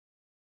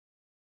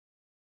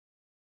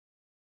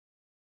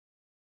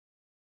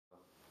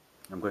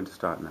I'm going to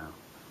start now.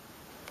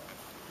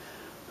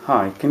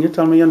 Hi, can you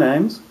tell me your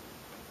names?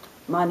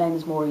 My name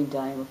is Maureen Day.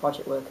 I'm a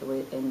project worker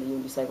in the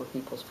Young Disabled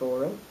People's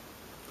Forum.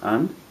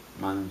 And?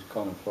 My name is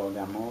Colin Floyd.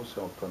 I'm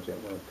also a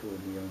project worker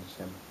with the Young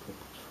Disabled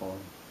People's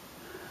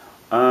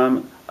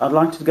Forum. I'd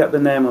like to get the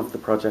name of the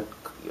project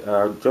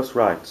just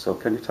right, so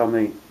can you tell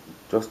me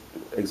just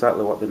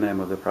exactly what the name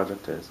of the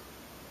project is?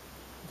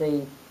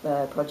 The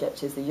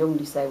project is the Young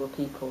Disabled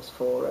People's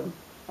Forum,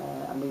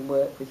 and we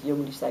work with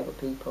young disabled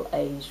people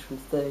aged from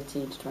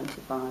 13 to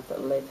 25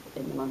 that live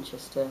in the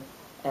Manchester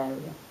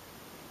area.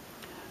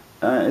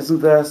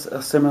 Isn't there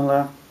a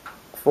similar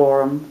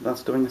forum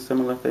that's doing a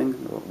similar thing?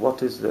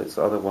 What is this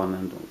other one,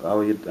 and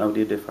how do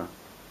you differ?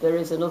 There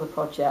is another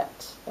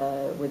project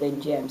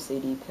within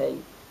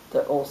GMCDP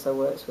that also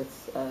works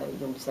with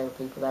young disabled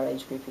people. Their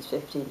age group is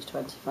 15 to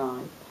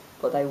 25,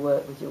 but they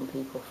work with young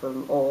people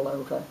from all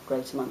over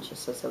Greater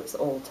Manchester, so it's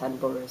all 10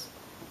 boroughs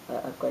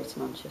of Greater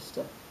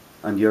Manchester.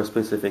 And you're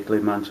specifically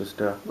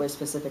Manchester? We're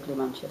specifically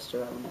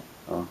Manchester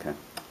only. Okay,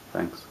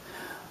 thanks.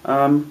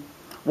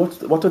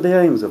 What are the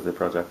aims of the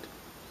project?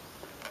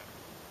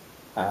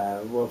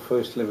 Well,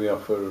 firstly, we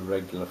offer a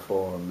regular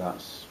forum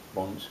that's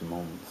once a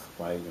month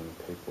where young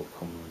people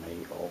come and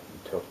meet up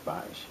and talk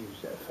about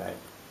issues that affect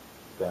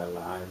their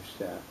lives,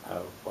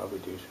 where we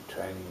do some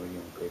training with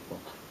young people,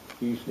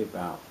 usually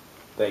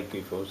they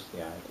give us the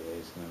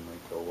ideas and then we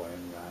go away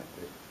and write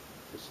the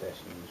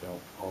sessions up,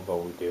 although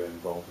we do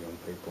involve young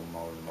people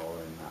more and more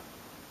in that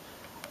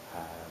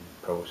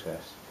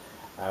process.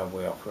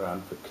 We offer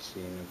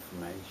advocacy and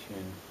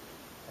information,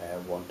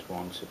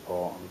 one-to-one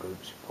support and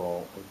group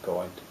support.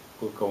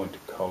 We'll go into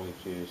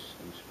colleges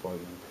and support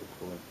young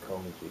people with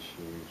college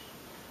issues,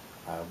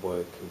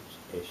 work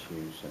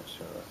issues, that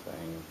sort of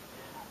thing.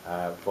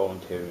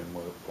 Volunteering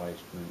work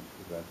placement.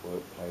 We've had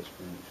work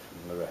placements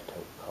from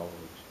Loretto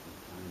College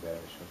and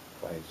various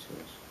other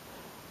places.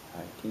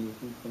 Can you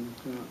think of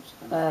anything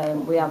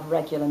else? We have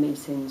regular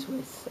meetings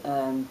with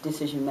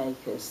decision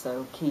makers,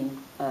 so key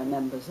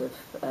members of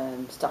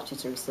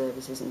statutory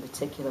services in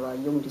particular, where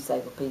young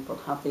disabled people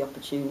have the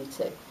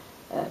opportunity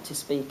to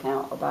speak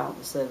out about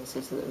the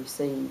services that they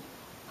receive,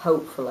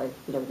 hopefully,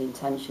 with the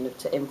intention of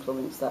to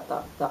influence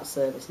that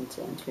service and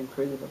to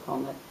improve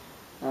upon it.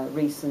 A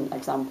recent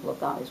example of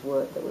that is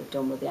work that we've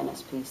done with the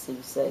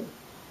NSPCC.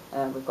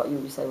 We've got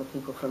young disabled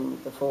people from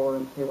the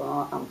forum who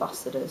are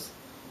ambassadors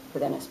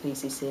with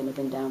NSPCC and have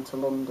been down to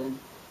London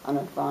and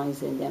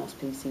advising the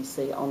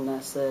NSPCC on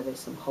their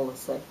service and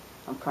policy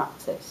and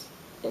practice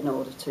in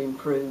order to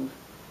improve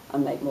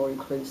and make more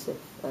inclusive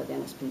the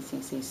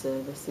NSPCC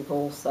service. They've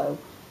also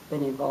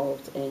been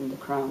involved in the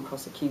Crown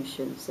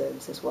Prosecution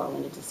Service as well,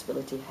 in a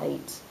disability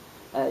hate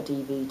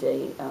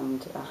DVD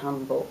and a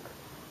handbook,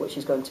 which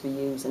is going to be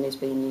used and is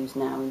being used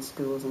now in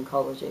schools and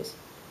colleges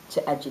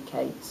to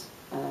educate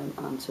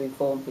and to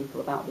inform people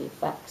about the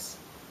effects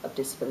of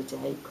disability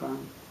hate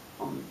crime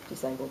on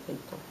disabled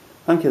people.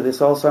 Thank you,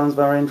 this all sounds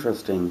very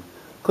interesting.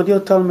 Could you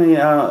tell me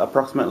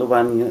approximately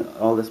when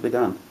all this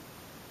began?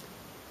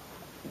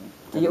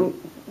 The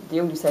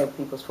Young Disabled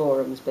People's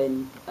Forum has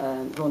been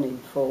running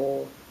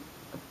for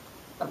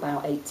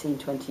about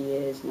 18-20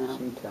 years now.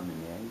 Sometime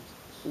in the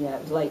 80s. Yeah,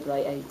 it was late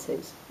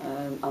 80s,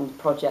 and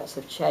projects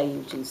have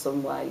changed in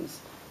some ways,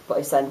 but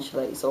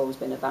essentially it's always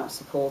been about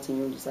supporting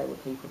young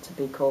disabled people to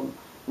become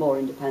more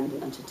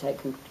independent and to take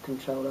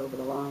control over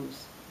their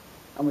lives.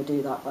 And we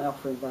do that by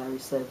offering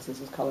various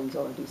services, as Colin's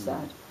already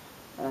said.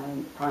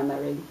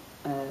 Primary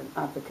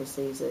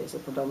advocacy is a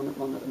predominant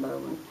one at the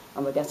moment,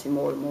 and we're getting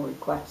more and more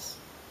requests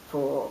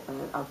for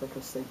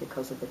advocacy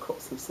because of the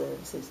cuts in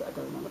services that are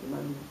going on at the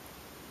moment.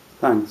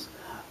 Thanks.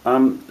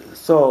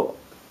 So,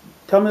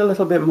 tell me a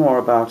little bit more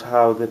about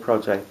how the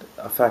project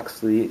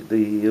affects the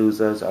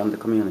users and the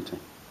community.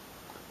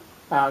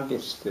 I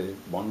guess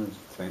one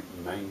of the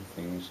main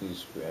things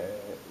is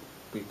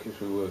because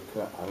we work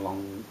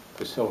along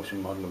the social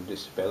model of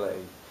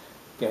disability,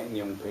 getting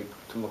young people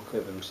to look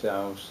at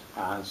themselves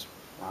as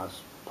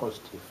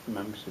positive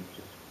members of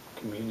the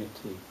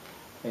community.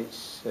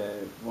 It's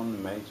one of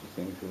the major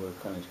things we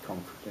work on is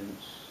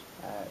confidence,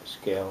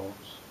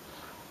 skills,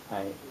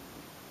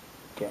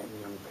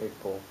 getting young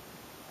people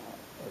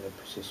in a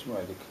position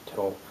where they can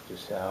talk for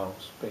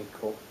themselves,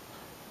 speak up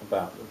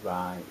about the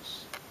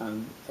rights,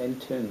 and in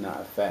turn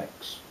that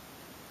affects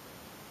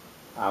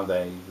how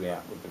they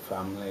react with the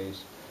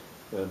families,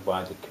 the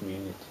wider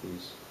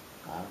communities.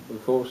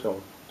 We've also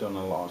done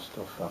a lot of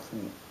stuff, I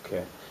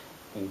think,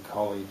 in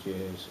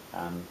colleges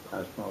and,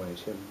 as Maureen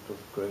said, with other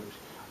groups,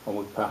 and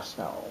we pass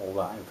out all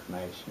that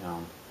information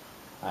on.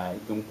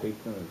 Young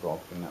people are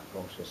involved in that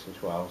process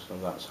as well, so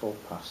that's all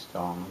passed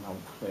on and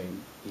hopefully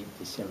it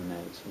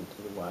disseminates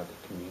into the wider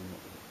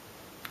community.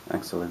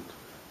 Excellent.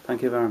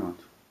 Thank you very much.